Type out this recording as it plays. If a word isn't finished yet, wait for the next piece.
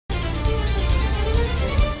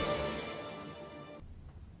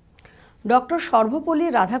Doctor Sarvepalli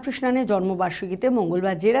রাধাকৃষ্ণনের জন্মবার্ষিকীতে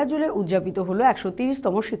মঙ্গলবার জেলা জুড়ে উদযাপিত হল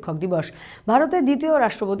 ১৩০তম শিক্ষক দিবস। ভারতের দ্বিতীয়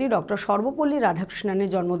রাষ্ট্রপতি ডক্টর সর্বপল্লী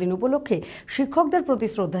রাধাকৃষ্ণনের জন্মদিন উপলক্ষে শিক্ষকদের প্রতি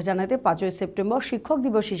শ্রদ্ধা জানাতে ৫ই সেপ্টেম্বর শিক্ষক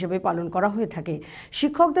দিবস হিসেবে পালন করা হয়ে থাকে।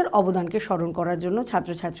 শিক্ষকদের অবদানকে স্মরণ করার জন্য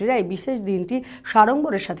ছাত্রছাত্রীরা এই বিশেষ দিনটি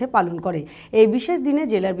সাড়ম্বরের সাথে পালন করে। এই বিশেষ দিনে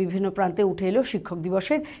জেলার বিভিন্ন প্রান্তে উঠে এলো শিক্ষক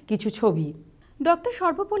দিবসের কিছু ছবি। ডক্টর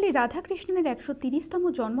সর্বপল্লী রাধাকৃষ্ণনের ১৩০তম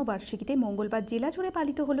জন্মবার্ষিকীতে মঙ্গলবার জেলা জুড়ে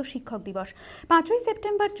পালিত হল শিক্ষক দিবস। ৫ই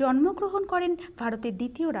সেপ্টেম্বর জন্মগ্রহণ করেন ভারতের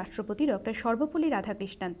দ্বিতীয় রাষ্ট্রপতি ডক্টর সর্বপল্লী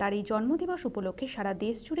রাধাকৃষ্ণন। তার এই জন্মদিবস উপলক্ষে সারা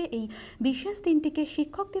দেশ জুড়ে এই বিশেষ দিনটিকে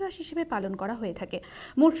শিক্ষক দিবস হিসেবে পালন করা হয়ে থাকে।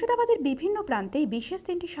 মুর্শিদাবাদের বিভিন্ন প্রান্তে এই বিশেষ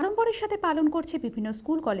দিনটি সাড়ম্বরের সাথে পালন করছে বিভিন্ন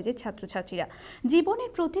স্কুল কলেজের ছাত্রছাত্রীরা। জীবনের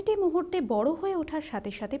প্রতিটি মুহূর্তে বড় হয়ে ওঠার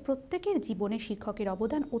সাথে সাথে প্রত্যেকের জীবনে শিক্ষকের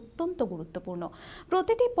অবদান অত্যন্ত গুরুত্বপূর্ণ।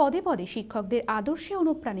 প্রতিটি পদে পদে শিক্ষকদের আদর্শে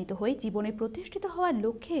অনুপ্রাণিত হয়ে জীবনে প্রতিষ্ঠিত হওয়ার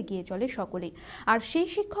লক্ষ্যে এগিয়ে চলে সকলেই। আর সেই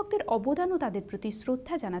শিক্ষকদের অবদান ও তাদের প্রতি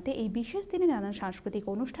শ্রদ্ধা জানাতে এই বিশেষ দিনে নানান সাংস্কৃতিক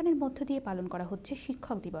অনুষ্ঠানের মধ্য দিয়ে পালন করা হচ্ছে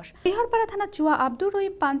শিক্ষক দিবস। হরিহরপাড়া থানার চুয়া আব্দুর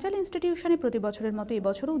রহিম পাঞ্চাল ইনস্টিটিউশনে প্রতি বছরের মতো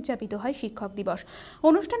এবছরও উদযাপিত হয় শিক্ষক দিবস।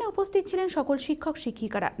 অনুষ্ঠানে উপস্থিত ছিলেন সকল শিক্ষক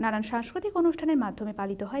শিক্ষিকারা। নানান সাংস্কৃতিক অনুষ্ঠানের মাধ্যমে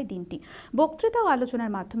পালিত হয় দিনটি। বক্তৃতা ও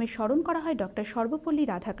আলোচনার মাধ্যমে স্মরণ করা হয় ডক্টর সর্বপল্লী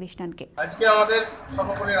রাধাকৃষ্ণনকে। আজকে আমাদের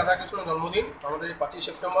সর্বপল্লী রাধাকৃষ্ণন জন্মদিন। আমাদের ৫ই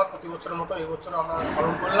সেপ্টেম্বর প্রতি বছরের মতো এই বছর আমরা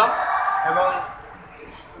পালন করলাম এবং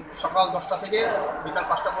সকাল 10টা থেকে বিকাল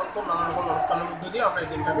 5টা পর্যন্ত নানা রকম অনুষ্ঠানের মধ্যে দিয়ে আমরা এই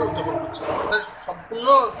দিনটাকে উদযাপন করছি। আমাদের সম্পূর্ণ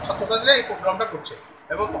ছাত্রছাত্রীরা এই প্রোগ্রামটা করছে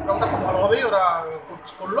এবং প্রোগ্রামটা খুব ভালোভাবেই ওরা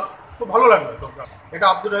করলো। খুব ভালো লাগলো প্রোগ্রাম। এটা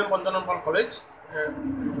আব্দুর রহিম পঞ্চানন পাল কলেজ,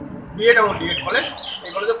 বিএড এবং ডিএড কলেজ।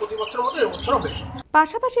 এই কলেজে প্রতি বছরের মতো এবছরও হয়েছে।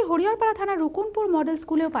 পাশাপাশি হরিহরপাড়া থানার রুকুনপুর মডেল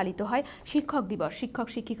স্কুলেও পালিত হয় শিক্ষক দিবস। শিক্ষক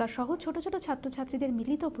শিক্ষিকা সহ ছোট ছোট ছাত্রছাত্রীদের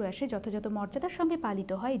মিলিত প্রয়াসে যথাযথ মর্যাদার সঙ্গে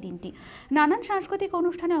পালিত হয় এই দিনটি। নানান সাংস্কৃতিক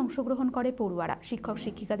অনুষ্ঠানে অংশগ্রহণ করে পড়ুয়ারা। শিক্ষক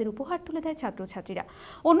শিক্ষিকাদের উপহার তুলে দেয় ছাত্রছাত্রীরা।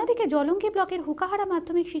 অন্যদিকে জলঙ্গি ব্লকের হুকাহারা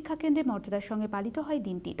মাধ্যমিক শিক্ষা কেন্দ্রে মর্যাদার সঙ্গে পালিত হয়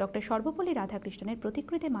দিনটি। ডক্টর সর্বপল্লী রাধাকৃষ্ণনের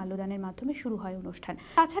প্রতিকৃতিতে মাল্যদানের মাধ্যমে শুরু হয় অনুষ্ঠান।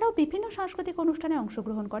 তাছাড়াও বিভিন্ন সাংস্কৃতিক অনুষ্ঠানে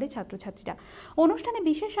অংশগ্রহণ করে ছাত্রছাত্রীরা। অনুষ্ঠানে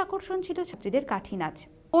বিশেষ আকর্ষণ ছিল ছাত্রীদের কাঠি নাচ।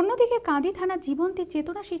 অন্যদিকে কাঁদি থানা জীবন্তী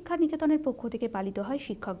চেতনা শিক্ষা নিকেতনের পক্ষ থেকে পালিত হয়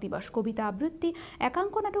শিক্ষক দিবস। কবিতা আবৃত্তি,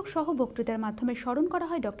 একাঙ্ক নাটক সহ বক্তৃতার মাধ্যমে স্মরণ করা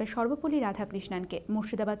হয় ডক্টর সর্বপল্লী রাধাকৃষ্ণনকে।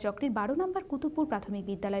 মুর্শিদাবাদ চক্রের 12 নম্বর কুতুবপুর প্রাথমিক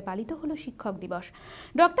বিদ্যালয়ে পালিত হল শিক্ষক দিবস।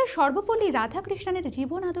 ডক্টর সর্বপল্লী রাধাকৃষ্ণনের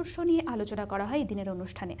জীবন আদর্শ নিয়ে আলোচনা করা হয় এই দিনের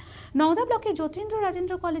অনুষ্ঠানে। নওদা ব্লকে যতীন্দ্র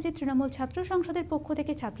রাজেন্দ্র কলেজের তৃণমূল ছাত্র সংসদের পক্ষ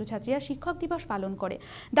থেকে ছাত্রছাত্রীরা শিক্ষক দিবস পালন করে।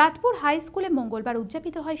 দাঁতপুর হাই স্কুলে মঙ্গলবার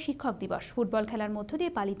উদযাপিত হয় শিক্ষক দিবস। ফুটবল খেলার মধ্য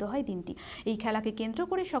দিয়ে পালিত হয় দিনটি। এই খেলাকে কেন্দ্র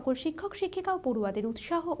করে সকল শিক্ষক শিক্ষিকা ও পড়ুয়াদের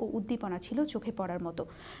উৎসাহ ও উদ্দীপনা ছিল চোখে পড়ার মতো।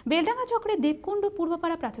 বেলডাঙ্গা চক্রে দেবকুণ্ড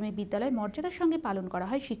পূর্বপাড়া প্রাথমিক বিদ্যালয় মর্যাদার সঙ্গে পালন করা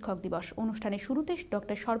হয় শিক্ষক দিবস। অনুষ্ঠানের শুরুতে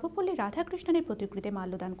ডক্টর সর্বপল্লী রাধাকৃষ্ণনের প্রতিকৃতিতে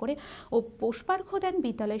মাল্যদান করে ও পুষ্পার্ঘ্য দেন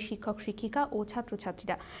বিদ্যালয়ের শিক্ষক শিক্ষিকা ও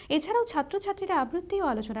ছাত্রছাত্রীরা। এছাড়াও ছাত্রছাত্রীরা আবৃত্তি ও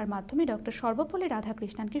আলোচনার মাধ্যমে ডক্টর সর্বপল্লী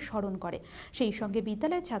রাধাকৃষ্ণনকে স্মরণ করে। সেই সঙ্গে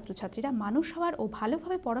বিদ্যালয়ের ছাত্রছাত্রীরা মানুষ হওয়ার ও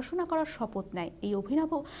ভালোভাবে পড়াশোনা করার শপথ নেয়। এই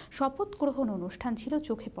অভিনব শপথ গ্রহণ অনুষ্ঠান ছিল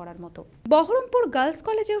চোখে পড়ার মতো। বহরমপুর গার্লস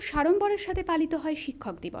কলেজেও সাড়ম্বরের সাথে পালিত হয়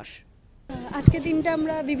শিক্ষক দিবস। আজকের দিনটা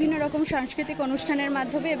আমরা বিভিন্ন রকম সাংস্কৃতিক অনুষ্ঠানের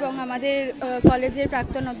মাধ্যমে এবং আমাদের কলেজের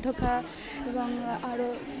প্রাক্তন অধ্যক্ষা এবং আরও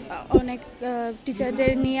অনেক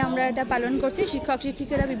টিচারদের নিয়ে আমরা এটা পালন করছি। শিক্ষক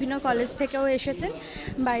শিক্ষিকারা বিভিন্ন কলেজ থেকেও এসেছেন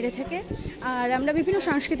বাইরে থেকে, আর আমরা বিভিন্ন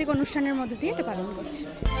সাংস্কৃতিক অনুষ্ঠানের মধ্যে দিয়ে এটা পালন করছি।